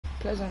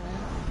Pleasant, eh?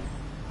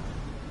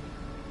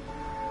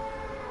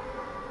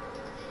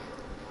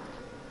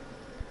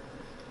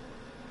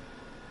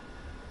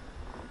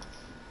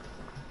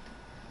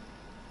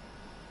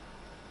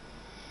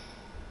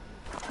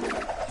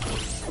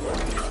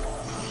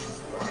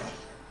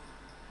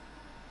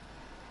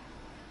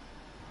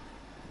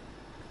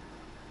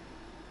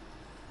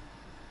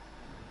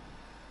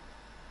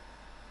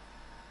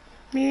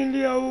 Me and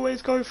Leo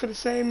always go for the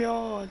same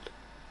yard.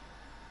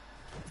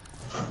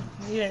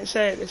 You didn't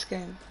say it this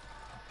game.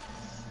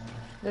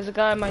 There's a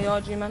guy in my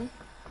yard, you man.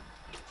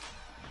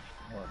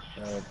 What?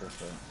 Very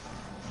different.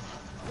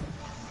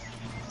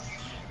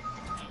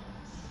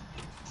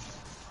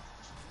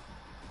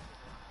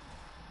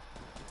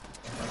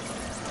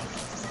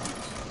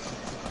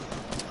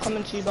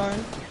 Coming to you,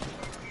 Byron.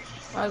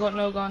 I got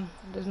no gun.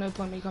 There's no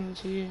point me coming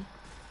to you.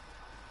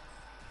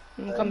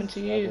 I'm coming to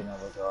you.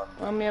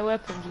 Run me a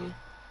weapon, G.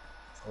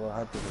 What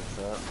happened with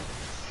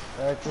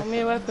that? Run me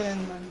a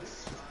weapon, man.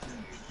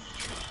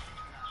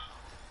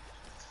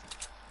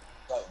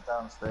 Like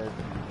downstairs.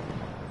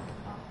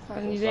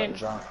 And you didn't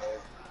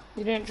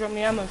drop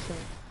me ammo for it.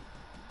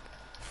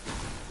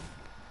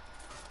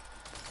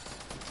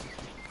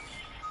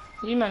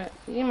 You man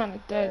are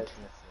dead.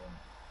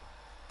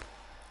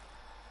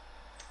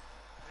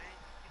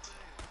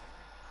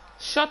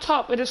 Shut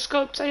up with the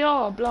scopes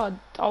AR, blood.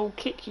 I'll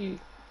kick you.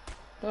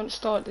 Don't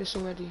start this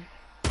already.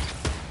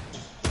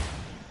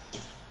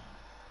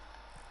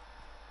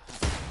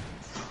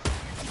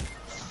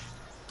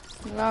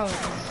 Allow it.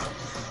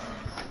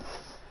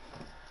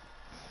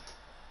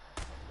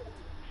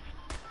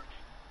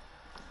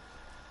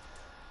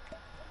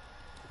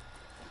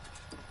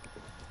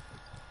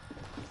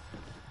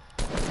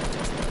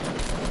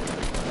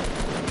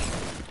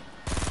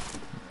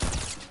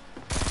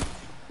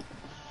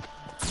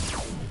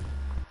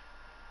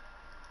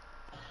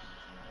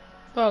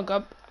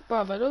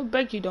 Bruv, I don't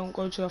beg you don't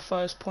go to the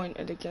first point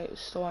of the gate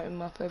starting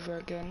map ever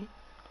again.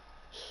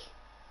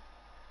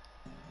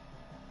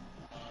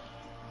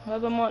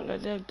 Whoever might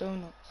like their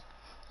donuts.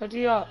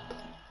 Ready up.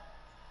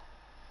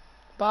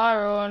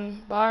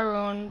 Byron.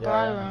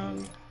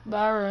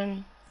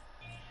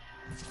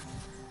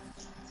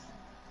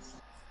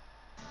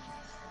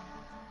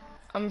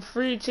 I'm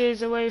 3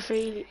 tiers away for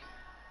you.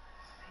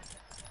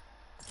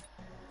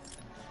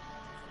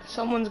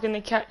 Someone's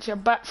gonna catch a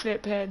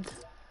backflip head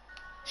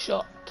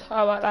shot.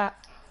 How about that?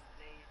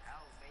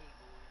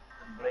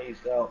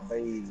 Blazed out,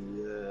 baby.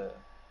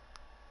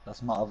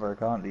 That's my other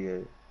account,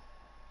 you.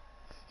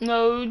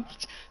 No,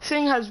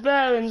 thing has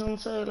bearings on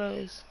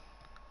solos.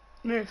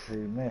 Myth.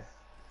 Who, Myth?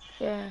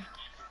 Yeah.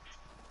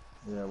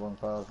 Yeah,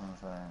 1000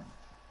 saying.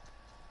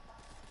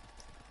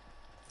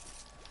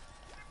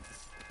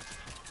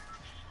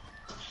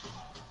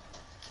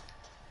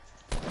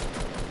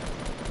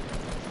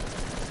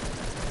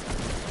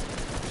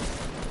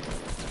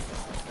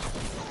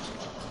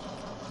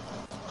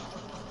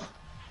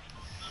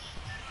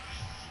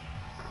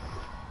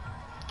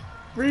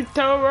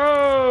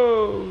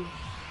 Ritaro!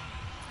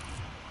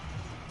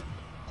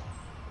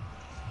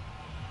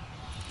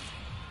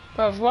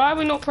 Bruv, why are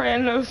we not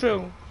playing no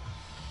film?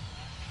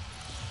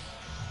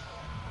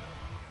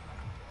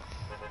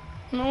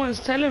 No one's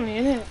telling me,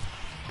 innit?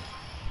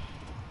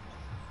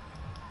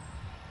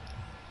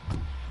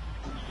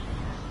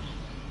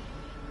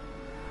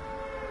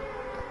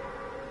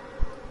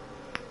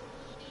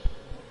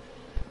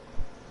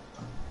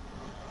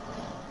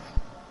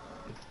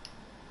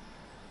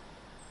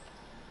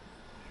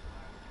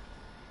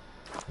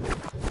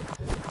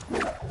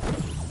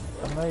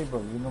 No, bro,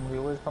 you normally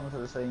always come to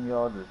the same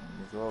yard as me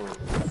as well.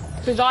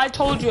 Because I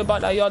told you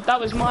about that yard. That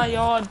was my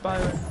yard,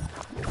 Byron.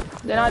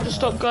 Then I just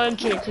stopped going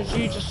to it because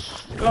you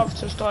just love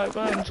to start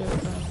going to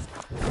it, man.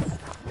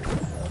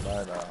 I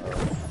like that.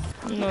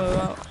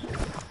 No,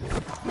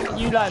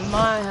 you like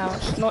my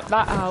house, not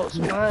that house,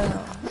 my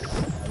house.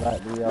 I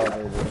like the yard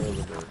over here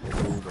with the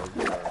bulldogs.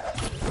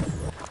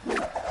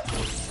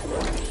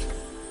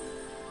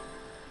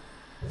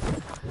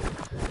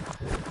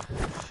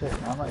 Shit,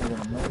 I'm not even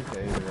gonna make it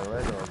over the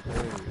red dog,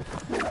 dude.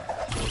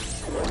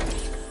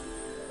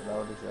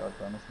 Allow this yard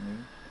done, it's me.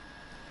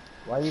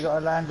 Why you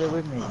gotta land there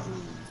with me?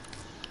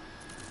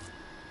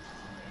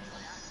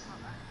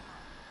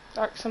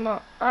 Axe him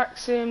up.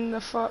 Axe him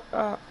the fuck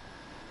up.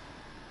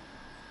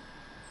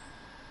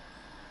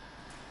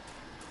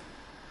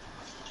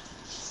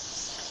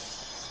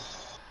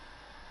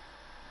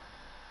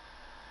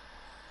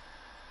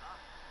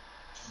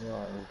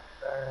 Yeah,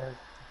 there's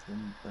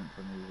things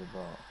for me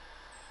about.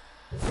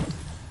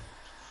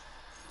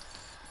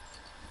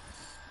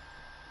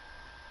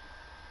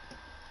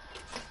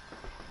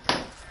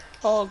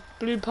 Oh,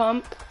 blue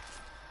pump.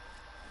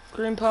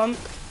 Green pump.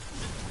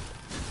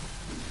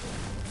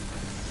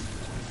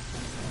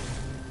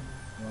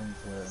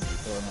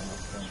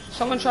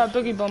 Someone try a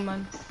boogie bomb,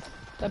 man.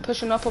 They're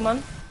pushing up on,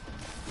 man.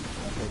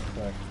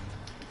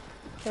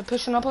 They're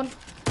pushing up on.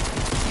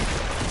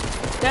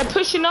 They're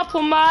pushing up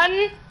on,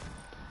 man.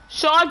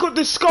 So I got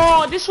the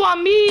scar. This is what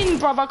I mean,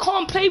 bruv. I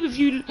can't play with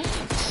you.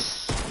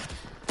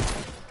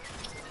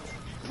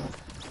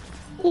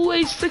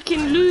 Always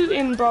freaking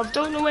looting, bruv.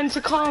 Don't know when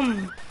to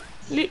come.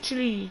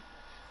 Literally.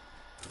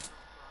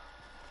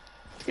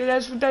 Yeah,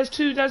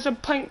 there's a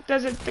point,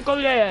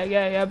 go there,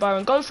 yeah,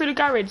 Byron. Go through the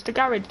garage,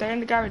 they're in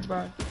the garage,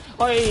 Byron.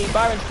 Oh yeah,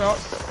 Byron's shot.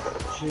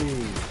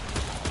 Jeez.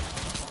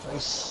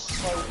 It's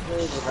so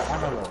weird with the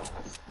analog.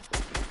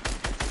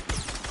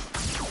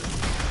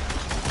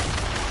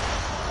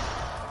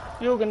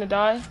 You're gonna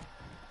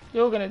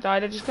die.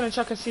 They're just gonna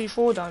chuck a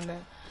C4 down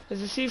there.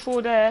 There's a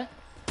C4 there.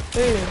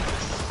 Boom.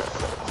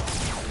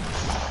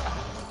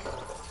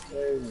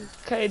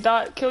 Okay,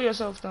 die. Kill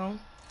yourself now.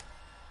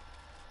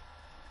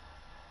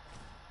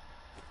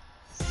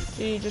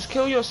 Gee, just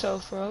kill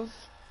yourself, bro.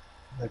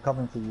 They're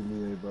coming for you,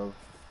 Leo, bro.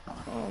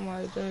 Oh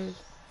my days.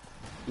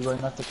 You won't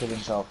have to kill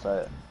himself,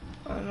 right?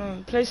 I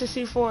know. Place a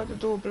C4 at the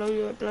door.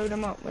 Blow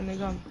them up when they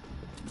come.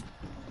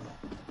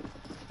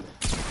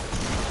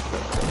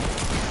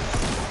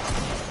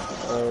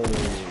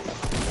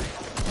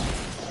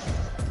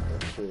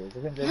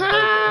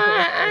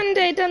 And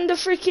they done the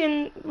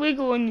freaking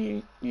wiggle on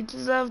you. You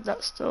deserve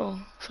that still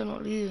for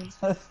not leaving.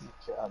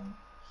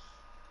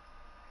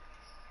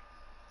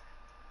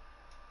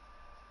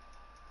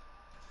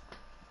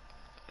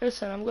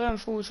 Listen, I'm going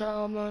full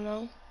child mode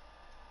now.